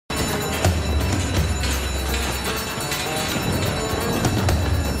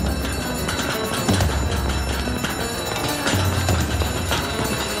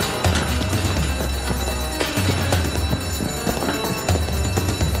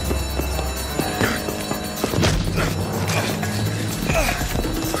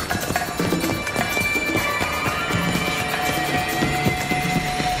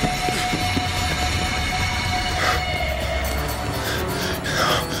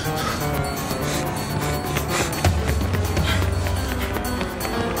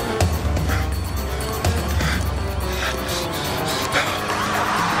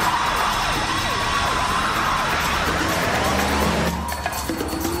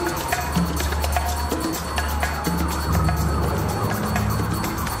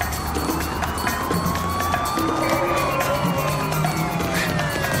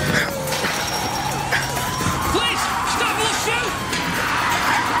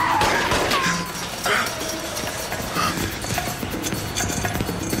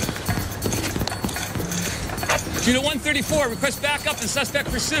Unit 134, request backup and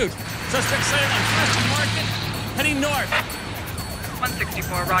suspect pursuit. Suspect sighted on First and Market, heading north.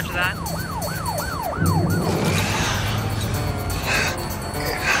 164, roger that.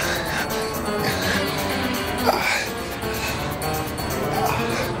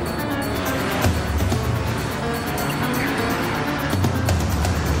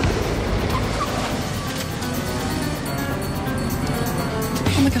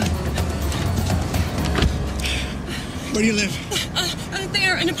 Oh my God. Where do you live?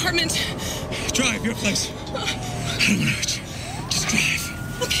 There, an apartment. Drive, your place. I don't want to hurt you. Just drive.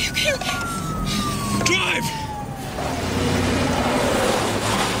 Okay. Drive!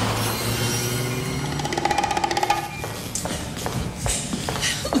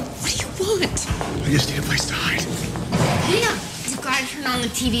 What do you want? I just need a place to hide. Yeah, you gotta turn on the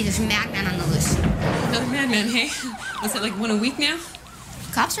TV. There's a madman on the loose. Another madman, hey? What's that, like one a week now?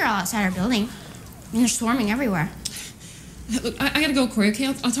 Cops are all outside our building. And they're swarming everywhere. Look, I gotta go, Corey,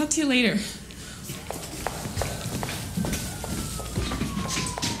 okay? I'll talk to you later.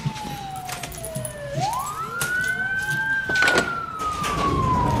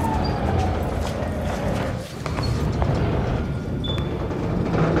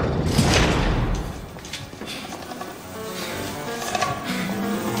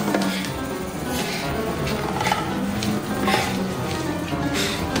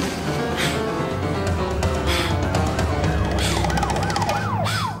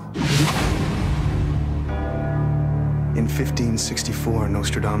 In 1564,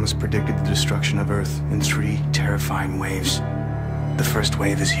 Nostradamus predicted the destruction of Earth in 3 terrifying waves. The first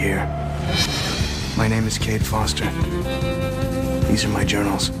wave is here. My name is Cade Foster. These are my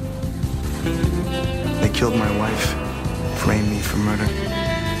journals. They killed my wife, framed me for murder.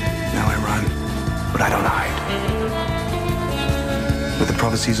 Now I run, but I don't hide. With the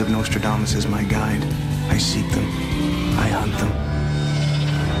prophecies of Nostradamus as my guide, I seek them, I hunt them.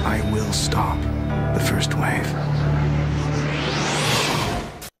 I will stop the first wave.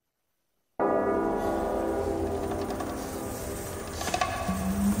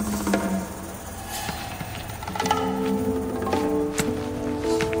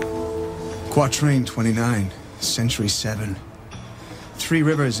 Quatrain 29, Century 7. 3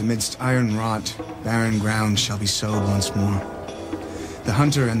 rivers amidst iron rot, barren ground shall be sowed once more. The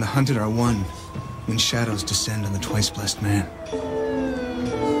hunter and the hunted are one, when shadows descend on the twice-blessed man.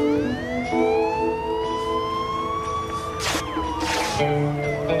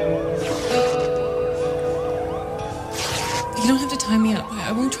 You don't have to tie me up.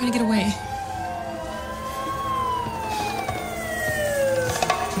 I won't try to get away.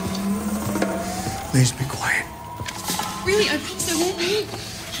 Please be quiet. Really, I promise I won't.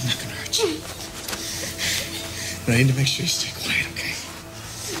 I'm not gonna hurt you. But I need to make sure you stay quiet, okay?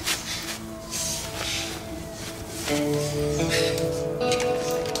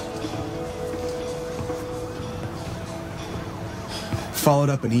 Followed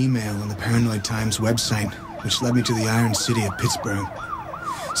up an email on the Paranoid Times website, which led me to the Iron City of Pittsburgh,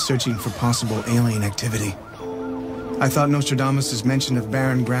 searching for possible alien activity. I thought Nostradamus' mention of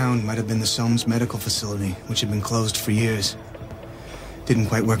barren ground might have been the Soames Medical Facility, which had been closed for years. Didn't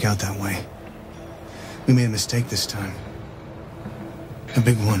quite work out that way. We made a mistake this time. A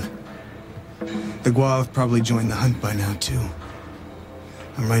big one. The Guav probably joined the hunt by now, too.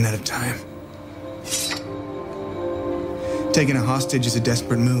 I'm running out of time. Taking a hostage is a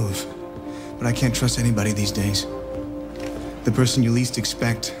desperate move, but I can't trust anybody these days. The person you least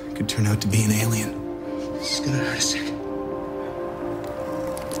expect could turn out to be an alien. This is gonna hurt a second.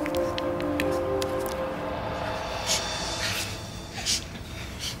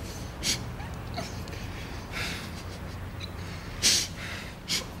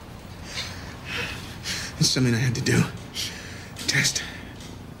 It's something I had to do. Test.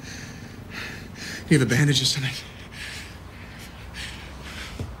 You have a bandage or something?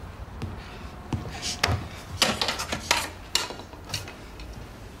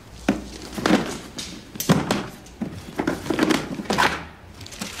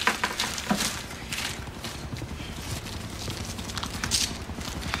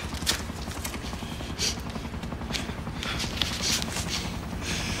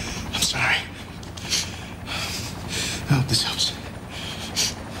 I'm sorry. I hope this helps.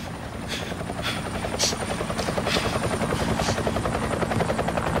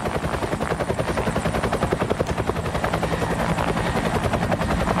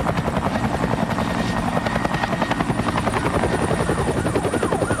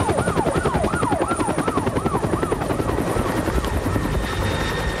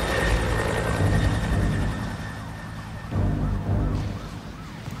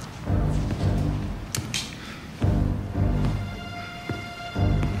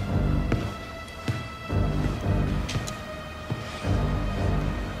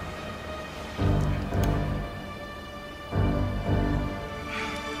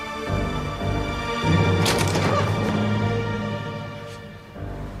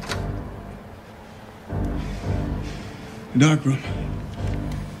 Darkroom.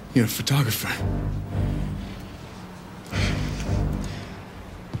 You're a photographer.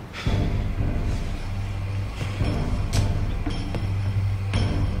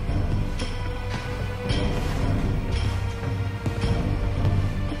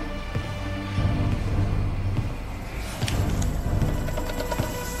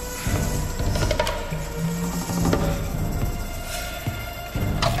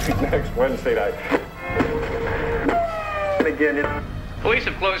 Next Wednesday night. And again, Police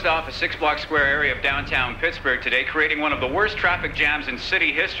have closed off a 6-block square area of downtown Pittsburgh today, creating one of the worst traffic jams in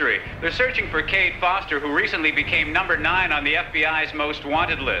city history. They're searching for Cade Foster, who recently became number 9 on the FBI's most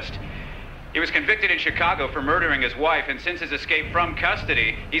wanted list. He was convicted in Chicago for murdering his wife, and since his escape from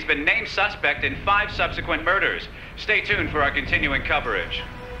custody, he's been named suspect in 5 subsequent murders. Stay tuned for our continuing coverage.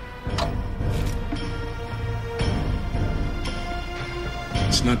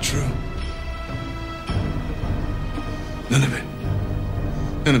 It's not true. None of it.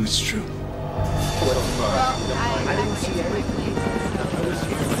 None of it's true.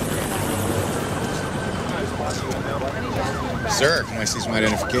 Sir, can I see some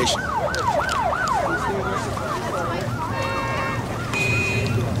identification?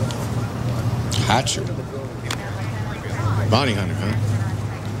 Hatcher. Bounty hunter, huh?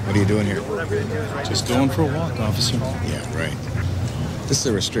 What are you doing here? Just going for a walk, officer. Yeah, right. This is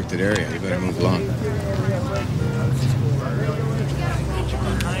a restricted area. You better move along.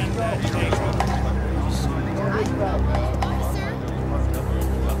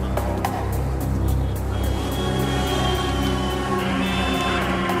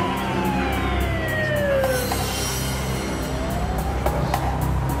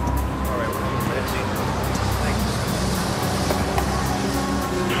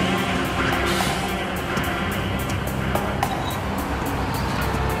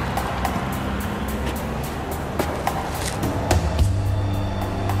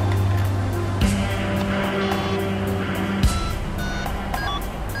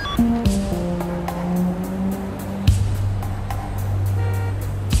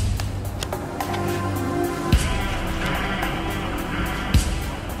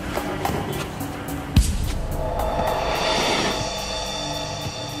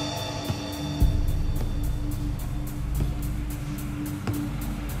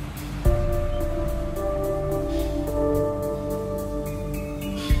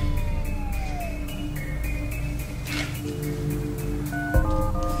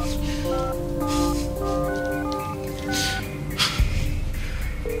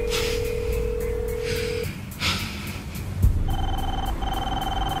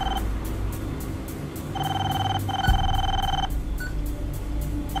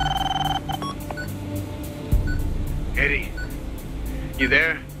 Eddie, you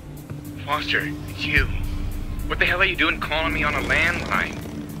there? Foster, it's you. What the hell are you doing calling me on a landline?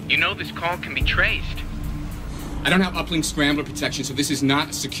 You know this call can be traced. I don't have uplink scrambler protection, so this is not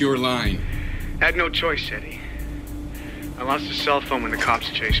a secure line. I had no choice, Eddie. I lost the cell phone when the cops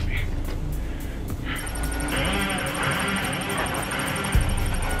chased me.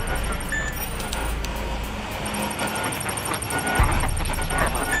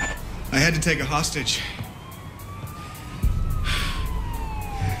 I had to take a hostage.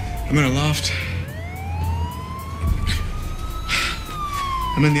 I'm in a loft.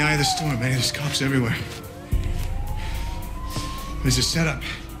 I'm in the eye of the storm, man. There's cops everywhere. There's a setup.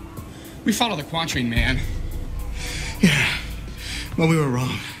 We follow the Quatrain, man. Yeah. Well, we were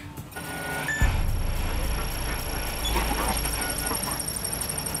wrong.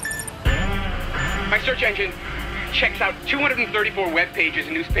 My search engine checks out 234 web pages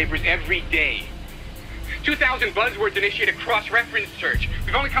and newspapers every day. 2,000 buzzwords initiate a cross-reference search.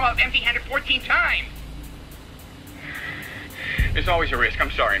 We've only come out empty-handed 14 times. There's always a risk. I'm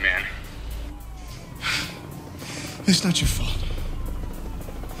sorry, man. It's not your fault.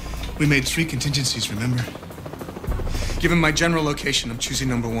 We made 3 contingencies, remember? Given my general location, I'm choosing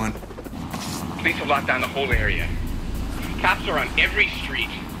number 1. Police have locked down the whole area. Cops are on every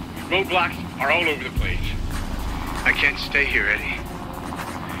street. Roadblocks are all over the place. I can't stay here, Eddie.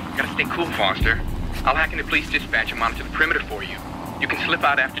 You gotta stay cool, Foster. I'll hack into police dispatch and monitor the perimeter for you. You can slip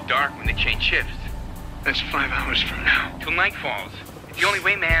out after dark when they change shifts. That's 5 hours from now. Till night falls. It's the only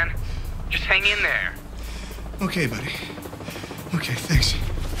way, man. Just hang in there. Okay, buddy. Okay, thanks.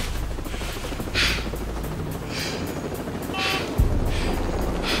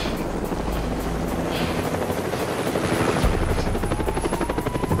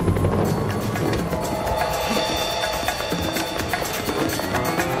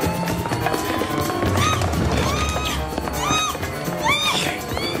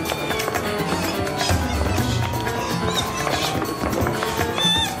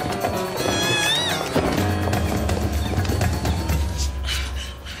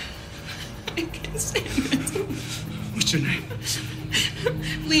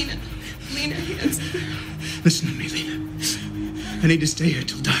 need to stay here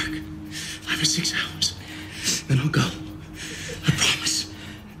till dark. 5 or 6 hours. Then I'll go. I promise.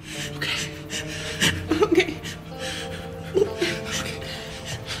 Okay? Okay.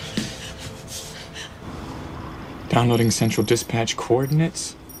 Downloading Central Dispatch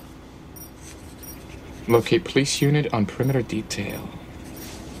coordinates. Locate police unit on perimeter detail.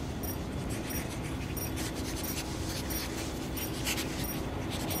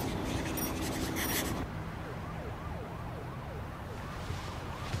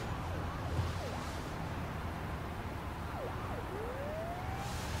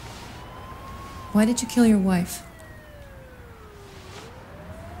 Why did you kill your wife?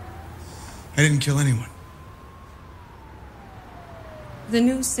 I didn't kill anyone. The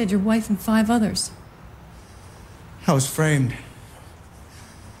news said your wife and 5 others. I was framed.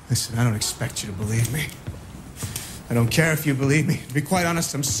 Listen, I don't expect you to believe me. I don't care if you believe me. To be quite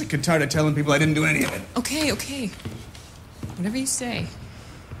honest, I'm sick and tired of telling people I didn't do any of it. Okay, okay. Whatever you say.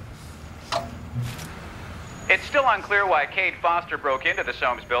 It's still unclear why Cade Foster broke into the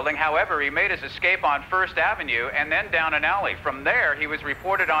Soames building. However, he made his escape on 1st Avenue and then down an alley. From there, he was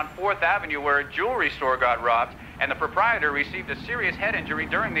reported on 4th Avenue where a jewelry store got robbed, and the proprietor received a serious head injury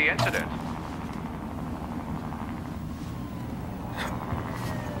during the incident.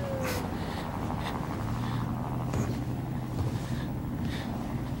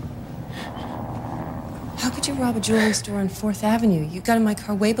 How could you rob a jewelry store on 4th Avenue? You got in my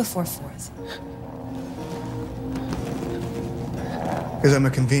car way before 4th. Because I'm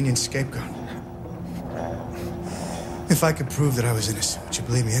a convenient scapegoat. If I could prove that I was innocent, would you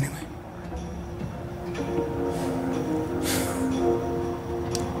believe me anyway?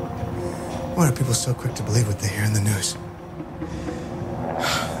 Why are people so quick to believe what they hear in the news?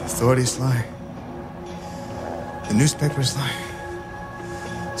 Authorities lie. The newspapers lie.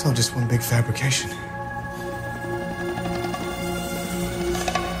 It's all just one big fabrication.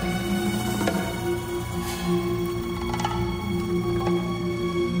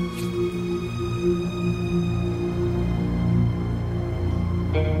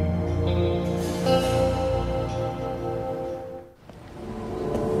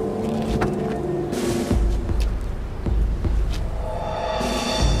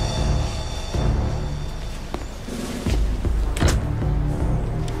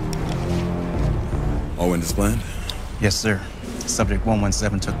 All went as planned? Yes, sir. Subject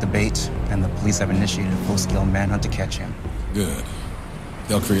 117 took the bait, and the police have initiated a full-scale manhunt to catch him. Good.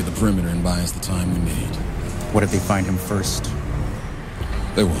 They'll create the perimeter and buy us the time we need. What if they find him first?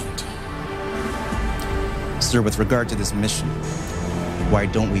 They won't. Sir, with regard to this mission, why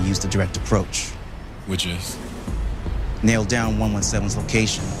don't we use the direct approach? Which is? Nail down 117's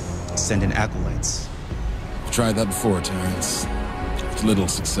location, send in acolytes. I've tried that before, Terrence. With little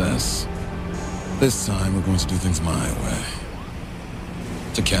success. This time, we're going to do things my way.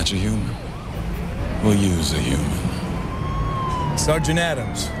 To catch a human, we'll use a human. Sergeant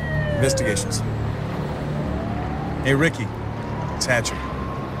Adams, investigations. Hey, Ricky, it's Hatcher.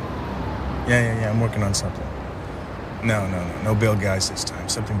 Yeah, I'm working on something. No Bill guys this time,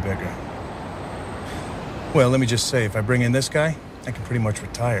 something bigger. Well, let me just say, if I bring in this guy, I can pretty much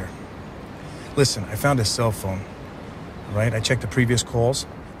retire. Listen, I found his cell phone, right? I checked the previous calls.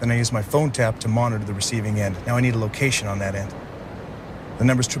 Then I use my phone tap to monitor the receiving end. Now I need a location on that end. The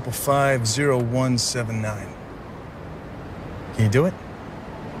number's 555-0179. Can you do it?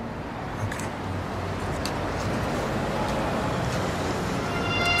 Okay.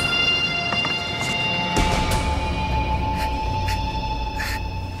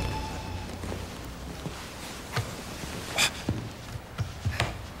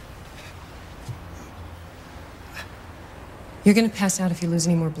 You're gonna pass out if you lose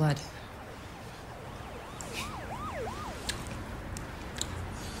any more blood.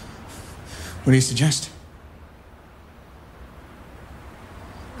 What do you suggest?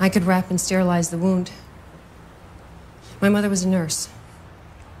 I could wrap and sterilize the wound. My mother was a nurse.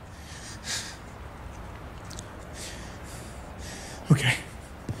 Okay.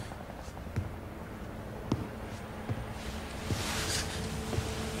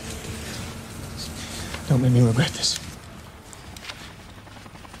 Don't make me regret this.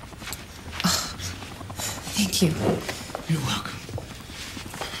 Thank you. You're welcome.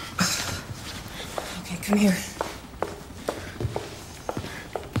 Okay, come here.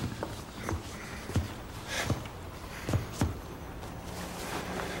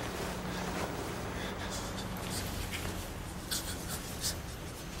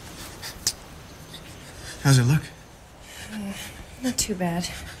 How's it look? Not too bad.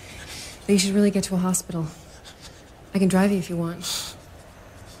 But you should really get to a hospital. I can drive you if you want.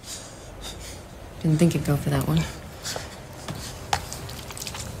 Didn't think you'd go for that one.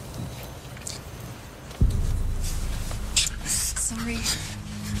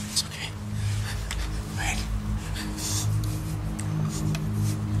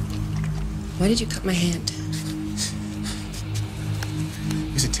 Why did you cut my hand?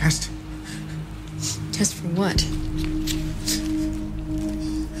 It was a test. Test for what?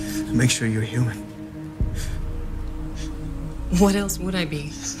 Make sure you're human. What else would I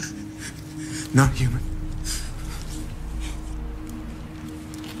be? Not human.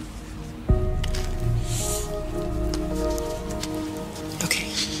 Okay.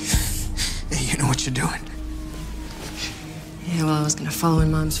 Hey, you know what you're doing. Yeah, well, I was gonna follow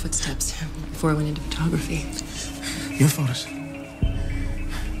in Mom's footsteps before I went into photography. Your photos.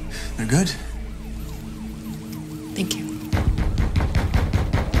 They're good. Thank you.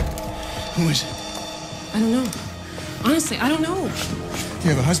 Who is it? I don't know. Honestly, I don't know. You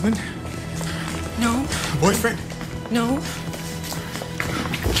have a husband? No. A boyfriend? No.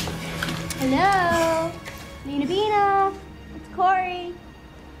 Hello? Nina Bina. It's Corey.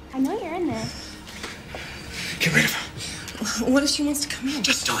 I know you're in there. Get rid of her. What if she wants to come in?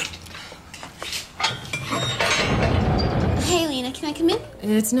 Just do it. Hey, Lena, can I come in?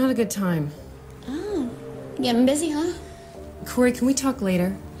 It's not a good time. Oh, getting busy, huh? Corey, can we talk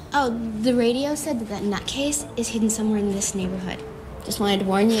later? Oh, the radio said that nutcase is hidden somewhere in this neighborhood. Just wanted to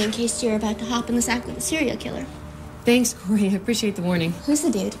warn you in case you're about to hop in the sack with a serial killer. Thanks, Corey. I appreciate the warning. Who's the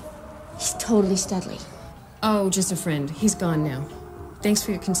dude? He's totally studly. Oh, just a friend. He's gone now. Thanks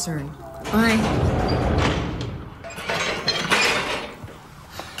for your concern. Bye.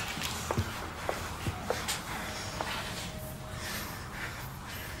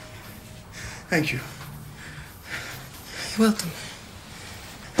 Thank you. You're welcome.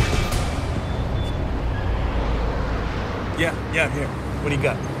 Yeah, I'm here. What do you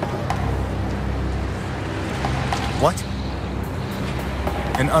got? What?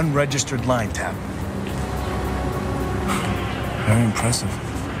 An unregistered line tap. Very impressive.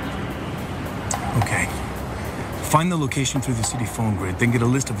 Okay. Find the location through the city phone grid, then get a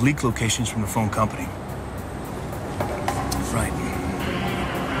list of leak locations from the phone company. Right.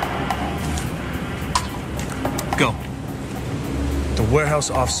 Go. The warehouse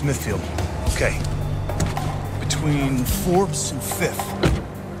off Smithfield. Okay. Between Forbes and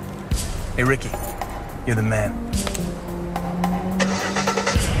 5th. Hey, Ricky. You're the man.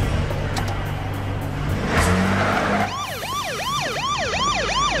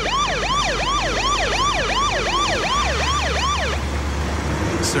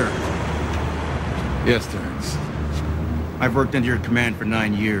 Sir. Yes, Terrence. I've worked under your command for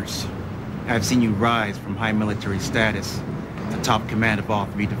 9 years. I've seen you rise from high military status to top command of all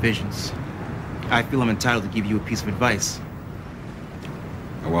 3 divisions. I feel I'm entitled to give you a piece of advice.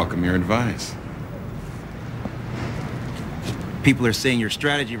 I welcome your advice. People are saying your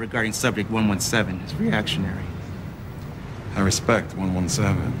strategy regarding Subject 117 is reactionary. I respect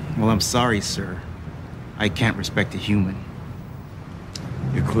 117. Well, I'm sorry, sir. I can't respect a human.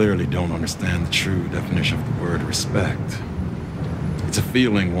 You clearly don't understand the true definition of the word respect. It's a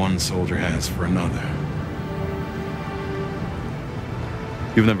feeling one soldier has for another.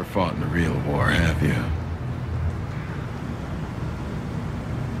 You've never fought in a real war, have you?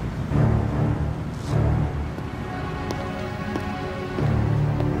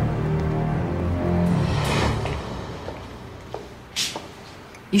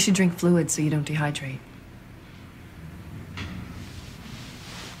 You should drink fluid so you don't dehydrate.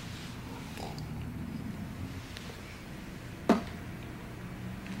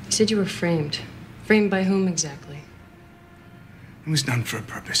 You said you were framed. Framed by whom exactly? It was done for a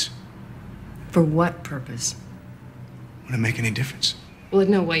purpose. For what purpose? Would it make any difference? Well, I'd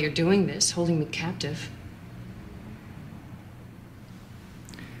know why you're doing this, holding me captive.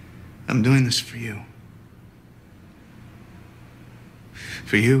 I'm doing this for you.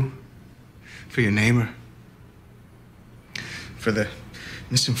 For you. For your neighbor. For the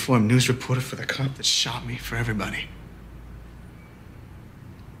misinformed news reporter. For the cop that shot me. For everybody.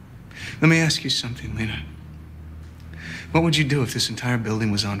 Let me ask you something, Lena. What would you do if this entire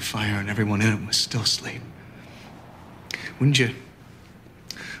building was on fire and everyone in it was still asleep? Wouldn't you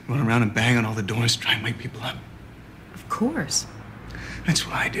run around and bang on all the doors, try and wake people up? Of course. That's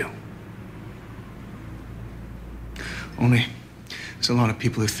what I do. Only there's a lot of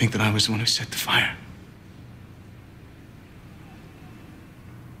people who think that I was the one who set the fire.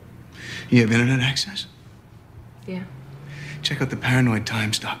 You have internet access? Yeah. Check out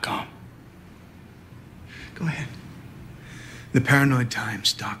theparanoidtimes.com. Go ahead.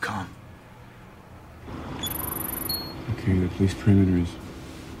 Theparanoidtimes.com. Okay, the police perimeter is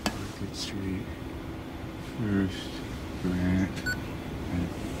Market Street, First, Grant,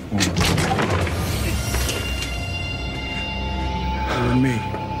 and You and me.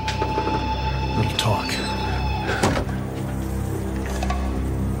 Little talk.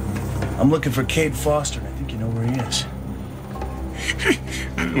 I'm looking for Cade Foster, and I think you know where he is.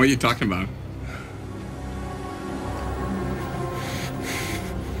 What are you talking about?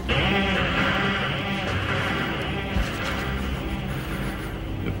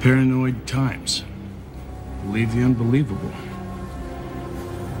 The Paranoid Times. Believe the unbelievable.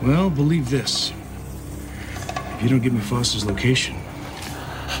 Well, believe this. If you don't give me Foster's location,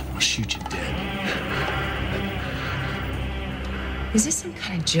 I'll shoot you dead. Is this some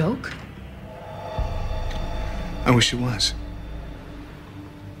kind of joke? I wish it was.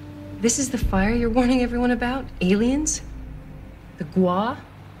 This is the fire you're warning everyone about? Aliens? The Gua?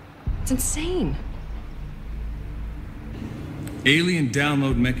 It's insane. Alien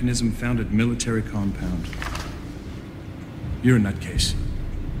download mechanism found at military compound. You're a nutcase.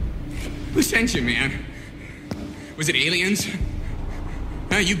 Who sent you, man? Was it aliens?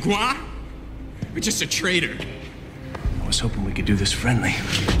 You Gua? Or just a traitor? I was hoping we could do this friendly.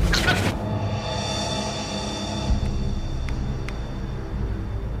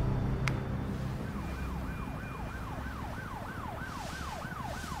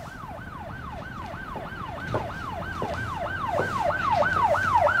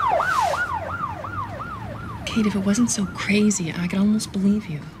 Kate, if it wasn't so crazy, I could almost believe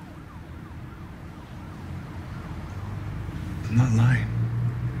you. I'm not lying.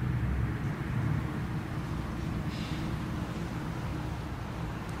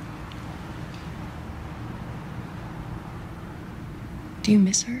 Do you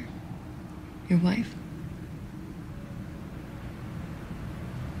miss her? Your wife?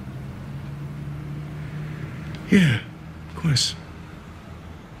 Yeah, of course.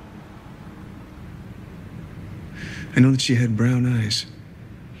 I know that she had brown eyes.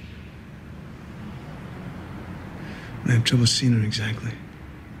 I have trouble seeing her exactly.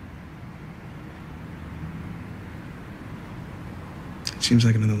 It seems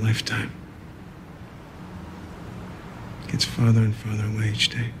like another lifetime. It gets farther and farther away each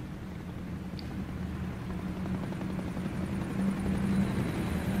day.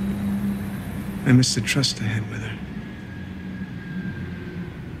 I miss the trust I had with her.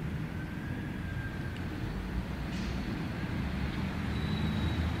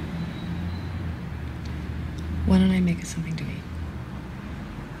 Why don't I make us something to eat?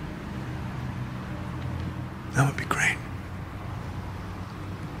 That would be great.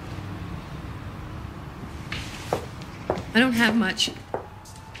 I don't have much.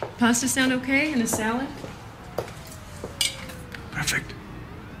 Pasta sound okay? And a salad? Perfect.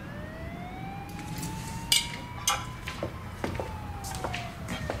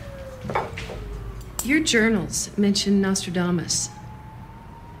 Your journals mention Nostradamus.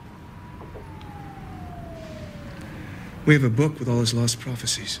 We have a book with all his lost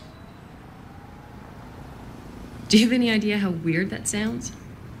prophecies. Do you have any idea how weird that sounds?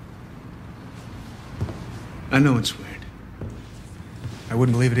 I know it's weird. I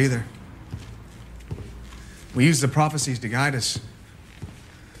wouldn't believe it either. We use the prophecies to guide us.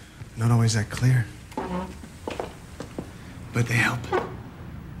 Not always that clear. But they help.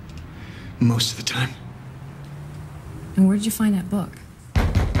 Most of the time. And where did you find that book?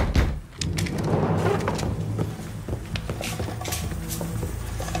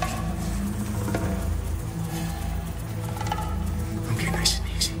 Okay, nice and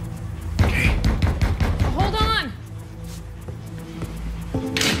easy. Okay? Hold on!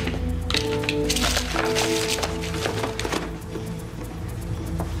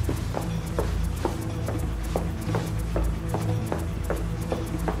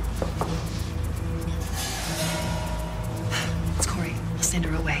 It's Corey. I'll send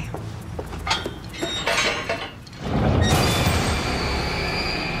her away.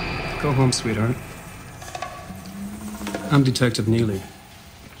 Go home, sweetheart. I'm Detective Neely.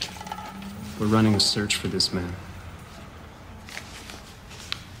 We're running a search for this man.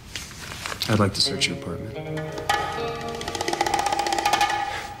 I'd like to search your apartment.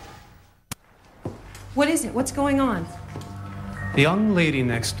 What is it? What's going on? The young lady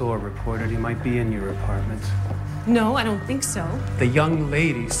next door reported he might be in your apartment. No, I don't think so. The young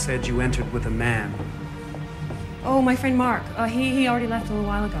lady said you entered with a man. Oh, my friend Mark. He already left a little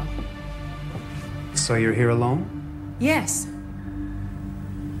while ago. So you're here alone? Yes.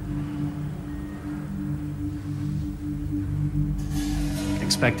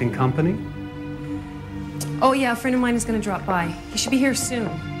 Expecting company? Oh, yeah, a friend of mine is going to drop by. He should be here soon.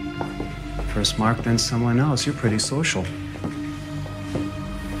 First Mark, then someone else. You're pretty social.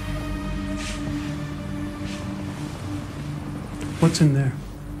 What's in there?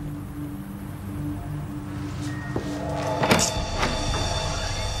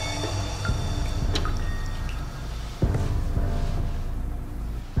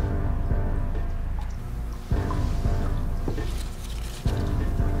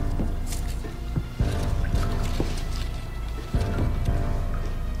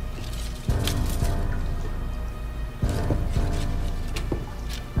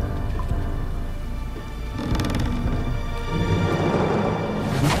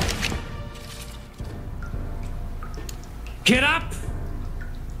 Get up!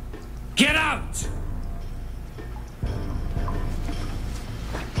 Get out!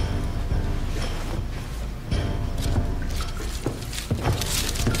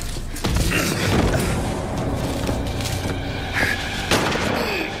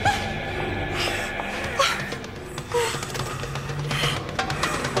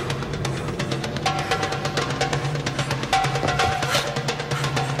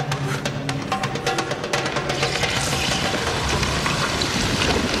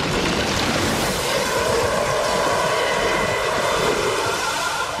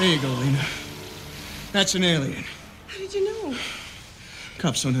 There you go, Lena. That's an alien. How did you know?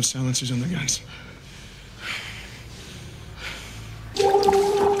 Cops don't have silencers on their guns.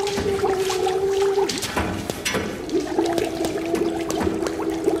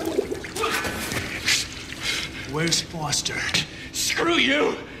 Where's Foster? Screw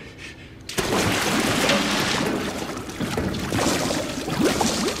you!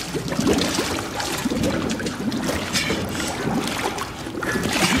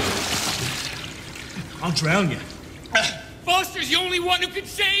 I'll drown you. Foster's the only one who can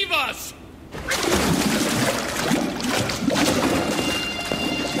save us!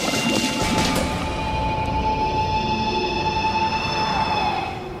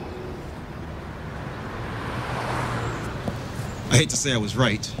 I hate to say I was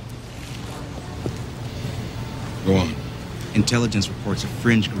right. Go on. Intelligence reports a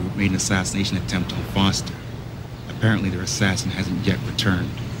fringe group made an assassination attempt on Foster. Apparently their assassin hasn't yet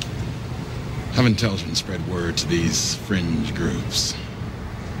returned. Have intelligence spread word to these fringe groups.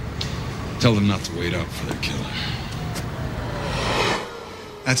 Tell them not to wait up for their killer.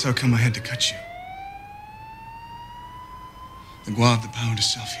 That's how come I had to cut you. The Gua have the power to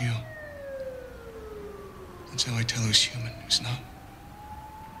self-heal. That's how I tell who's human, who's not.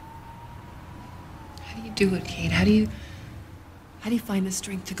 How do you do it, Kate? How do you find the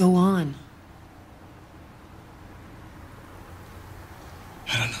strength to go on?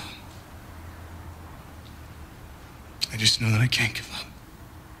 I don't know. I just know that I can't give up.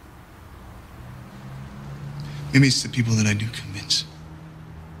 Maybe it's the people that I do convince.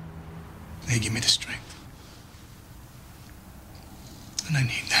 They give me the strength. And I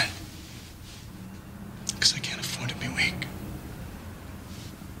need that. Because I can't afford to be weak.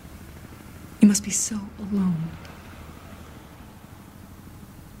 You must be so alone.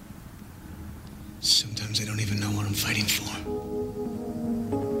 Sometimes I don't even know what I'm fighting for.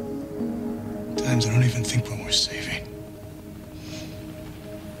 Times I don't even think we're worth saving.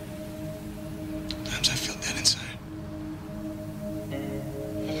 Times I feel dead inside.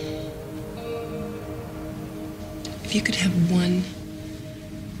 If you could have one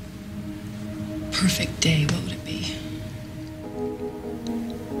perfect day, what would it be?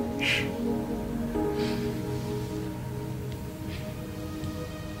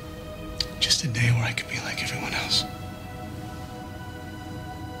 Just a day where I could be like everyone else.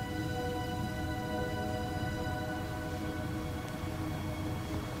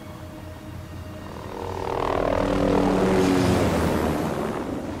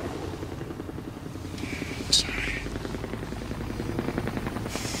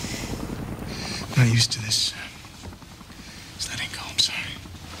 Not used to this. Just letting go, I'm sorry.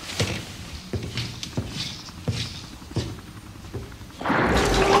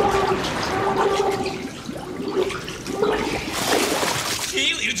 The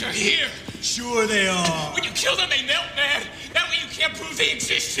aliens are here! Sure they are. When you kill them, they melt, man! That way you can't prove they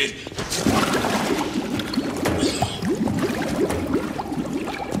existed!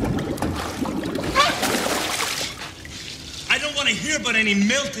 I don't want to hear about any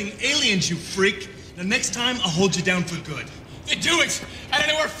melting aliens, you freak. The next time, I'll hold you down for good. Then do it! I don't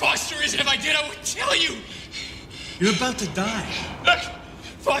know where Foster is, and if I did, I would kill you! You're about to die. Look!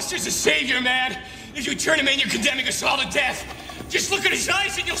 Foster's a savior, man! If you turn him in, you're condemning us all to death! Just look at his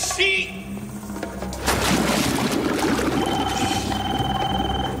eyes and you'll see!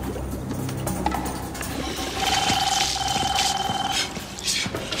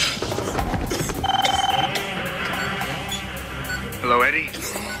 Hello, Eddie?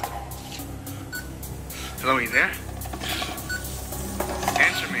 Hello, you there?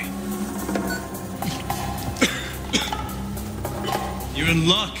 Answer me. You're in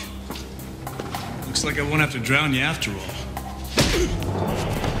luck. Looks like I won't have to drown you after all.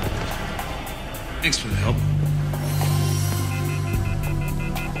 Thanks for the help.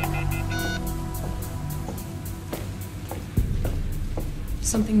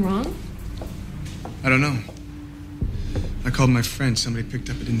 Something wrong? I don't know. I called my friend. Somebody picked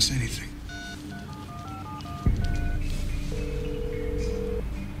up. It didn't say anything.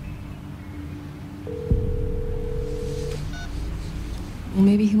 Well,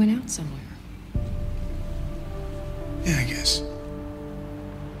 maybe he went out somewhere. Yeah, I guess.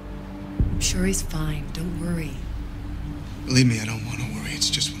 I'm sure he's fine. Don't worry. Believe me, I don't want to worry. It's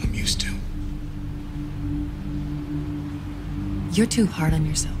just what I'm used to. You're too hard on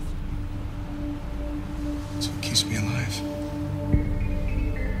yourself. It's what keeps me alive.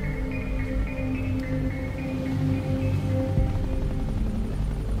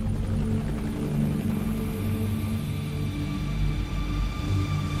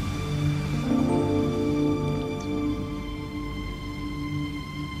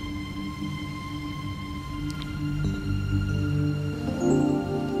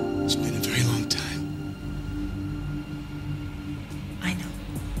 It's been a very long time. I know.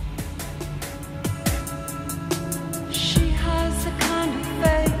 She has the kind of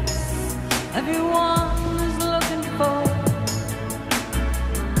face everyone is looking for.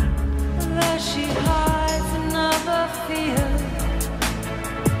 There she hides another fear.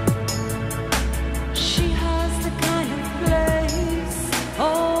 She has the kind of place,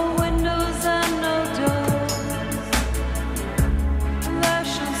 all windows and no doors. There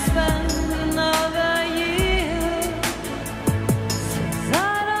she'll spend another year. Says I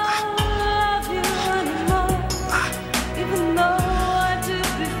don't love you anymore, even though I did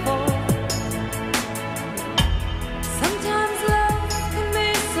before. Sometimes love can be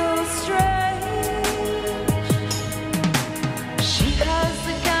so strange. She has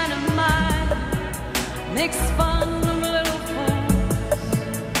the kind of mind, makes fun of little fools.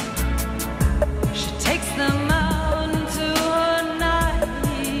 She takes them out into her night.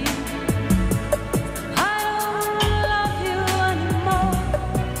 I don't love you anymore.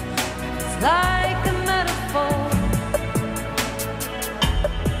 It's like a metaphor.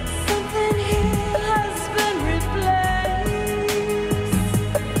 Something here has been replaced.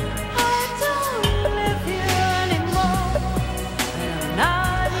 I don't live here anymore, and I'm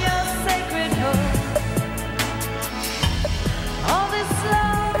not your sacred host. All this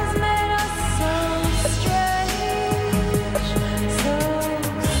love has made us so strange, so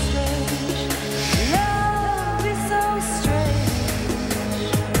strange. Love is so strange,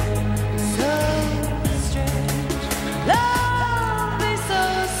 so strange. Love is so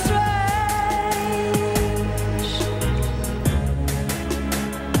strange.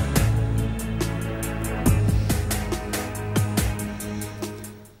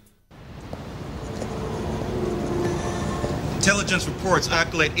 Intelligence reports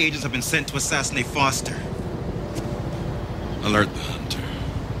Acolyte agents have been sent to assassinate Foster. Alert the hunter.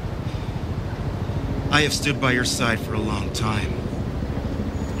 I have stood by your side for a long time.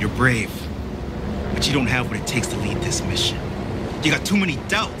 You're brave, but you don't have what it takes to lead this mission. You got too many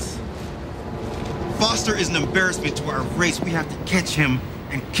doubts. Foster is an embarrassment to our race. We have to catch him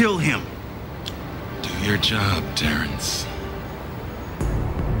and kill him. Do your job, Terrence.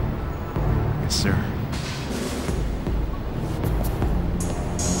 Yes, sir.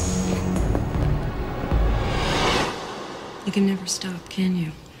 You can never stop, can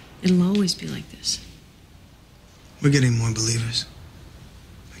you? It'll always be like this. We're getting more believers.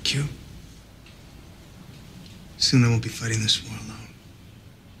 Like you. Soon I won't be fighting this war alone.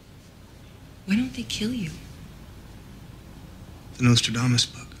 Why don't they kill you? The Nostradamus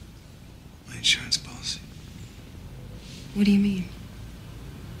book. My insurance policy. What do you mean?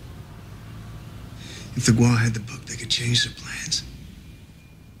 If the Gua had the book, they could change their plans.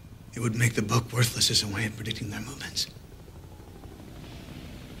 It would make the book worthless as a way of predicting their movements.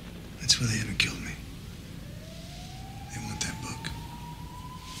 That's why they haven't killed me. They want that book.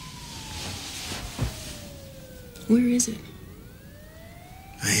 Where is it?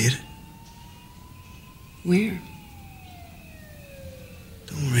 I hid it. Where?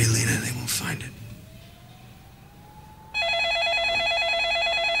 Don't worry, Lena, they won't find it.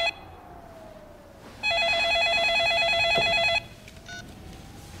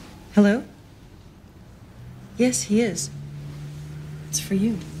 Hello? Yes, he is. It's for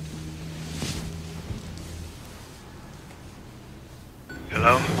you.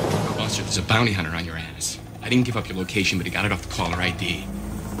 Hello? Buster, there's a bounty hunter on your ass. I didn't give up your location, but he got it off the caller ID.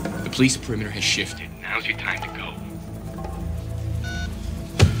 The police perimeter has shifted. Now's your time to go.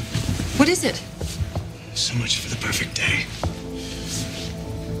 What is it? So much for the perfect day.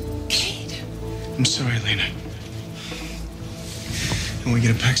 Kate. I'm sorry, Lena. I want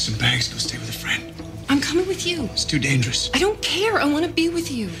you to pack some bags, go stay with a friend. I'm coming with you. It's too dangerous. I don't care. I want to be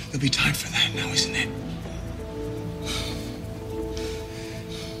with you. There'll be time for that now, isn't it?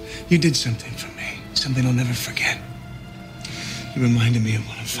 You did something for me, something I'll never forget. You reminded me of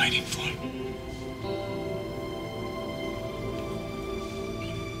what I'm fighting for.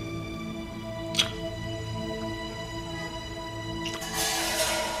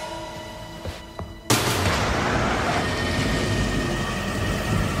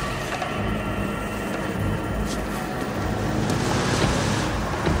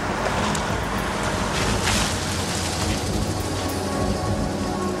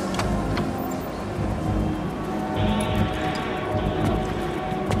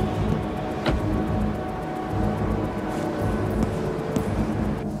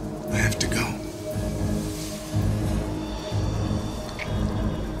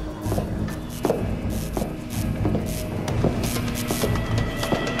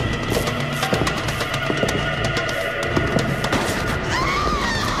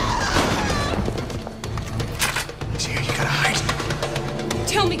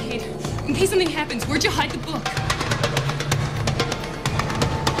 In case something happens, where'd you hide the book?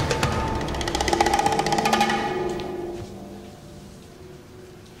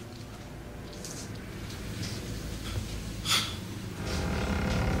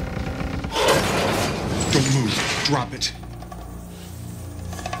 Don't move. Drop it.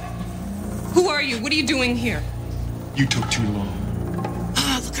 Who are you? What are you doing here? You took too long.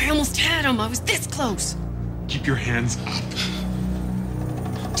 Ah, look, I almost had him. I was this close. Keep your hands up.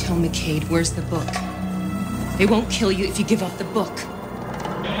 Tell me, Cade, where's the book? They won't kill you if you give up the book.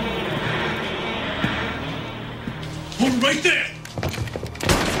 Hold right there!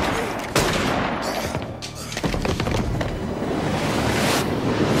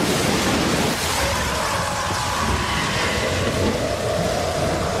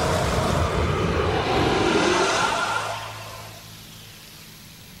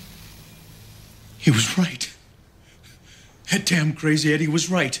 He was right. That damn crazy Eddie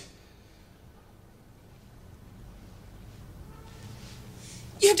was right.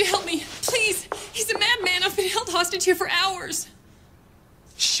 You have to help me, please. He's a madman. I've been held hostage here for hours.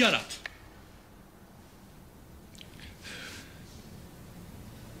 Shut up.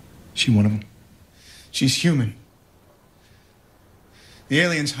 She one of them? She's human. The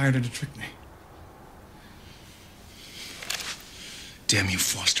aliens hired her to trick me. Damn you,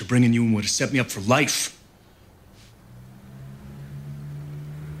 Foster. Bringing you in would have set me up for life.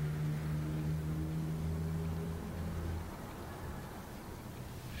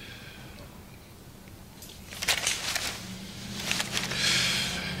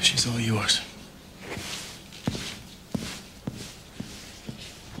 She's all yours.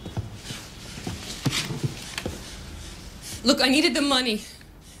 Look, I needed the money.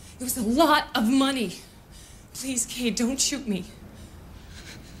 It was a lot of money. Please, Cade, don't shoot me.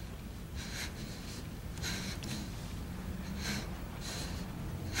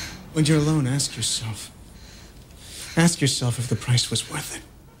 When you're alone, ask yourself. Ask yourself if the price was worth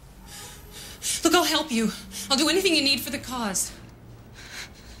it. Look, I'll help you. I'll do anything you need for the cause.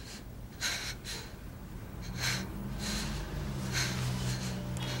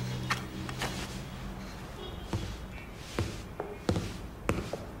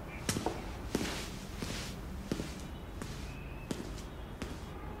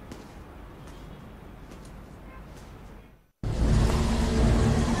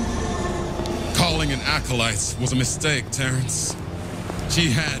 Calling in acolytes was a mistake, Terrence. She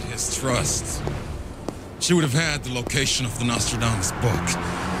had his trust. She would have had the location of the Nostradamus book,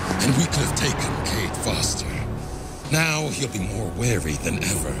 and we could have taken Cade Foster. Now he'll be more wary than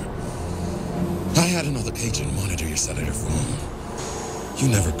ever. I had another agent monitor your cellular phone. You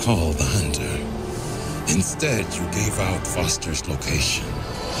never called the hunter. Instead, you gave out Foster's location.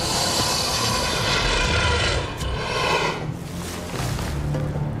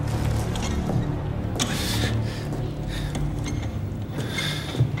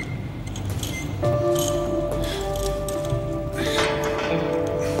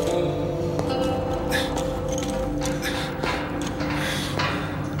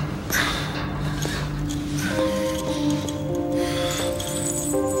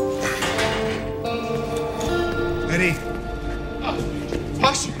 Eddie.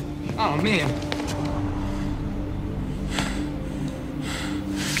 Foster! Oh, man.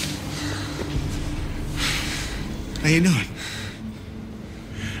 How you doing?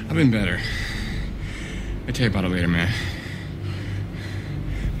 I've been better. I'll tell you about it later, man.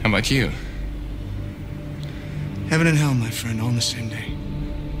 How about you? Heaven and hell, my friend, all in the same day.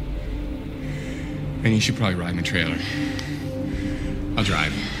 Man, you should probably ride in the trailer. I'll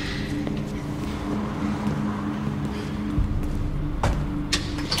drive.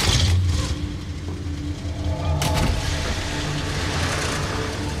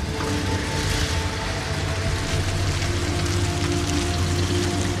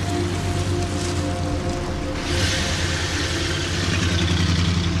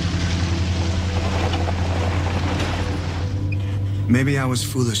 Maybe I was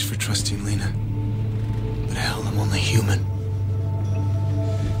foolish for trusting Lena. But hell, I'm only human.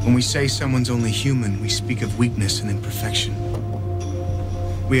 When we say someone's only human, we speak of weakness and imperfection.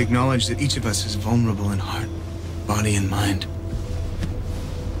 We acknowledge that each of us is vulnerable in heart, body, and mind.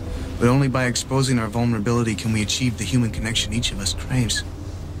 But only by exposing our vulnerability can we achieve the human connection each of us craves.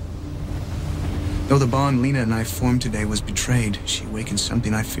 Though the bond Lena and I formed today was betrayed, she awakened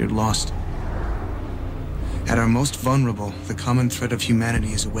something I feared lost. At our most vulnerable, the common thread of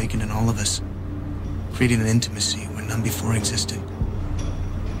humanity is awakened in all of us, creating an intimacy where none before existed.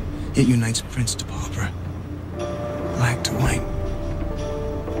 It unites prince to pauper, black to white,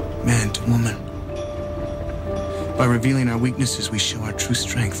 man to woman. By revealing our weaknesses, we show our true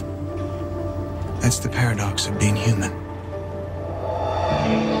strength. That's the paradox of being human.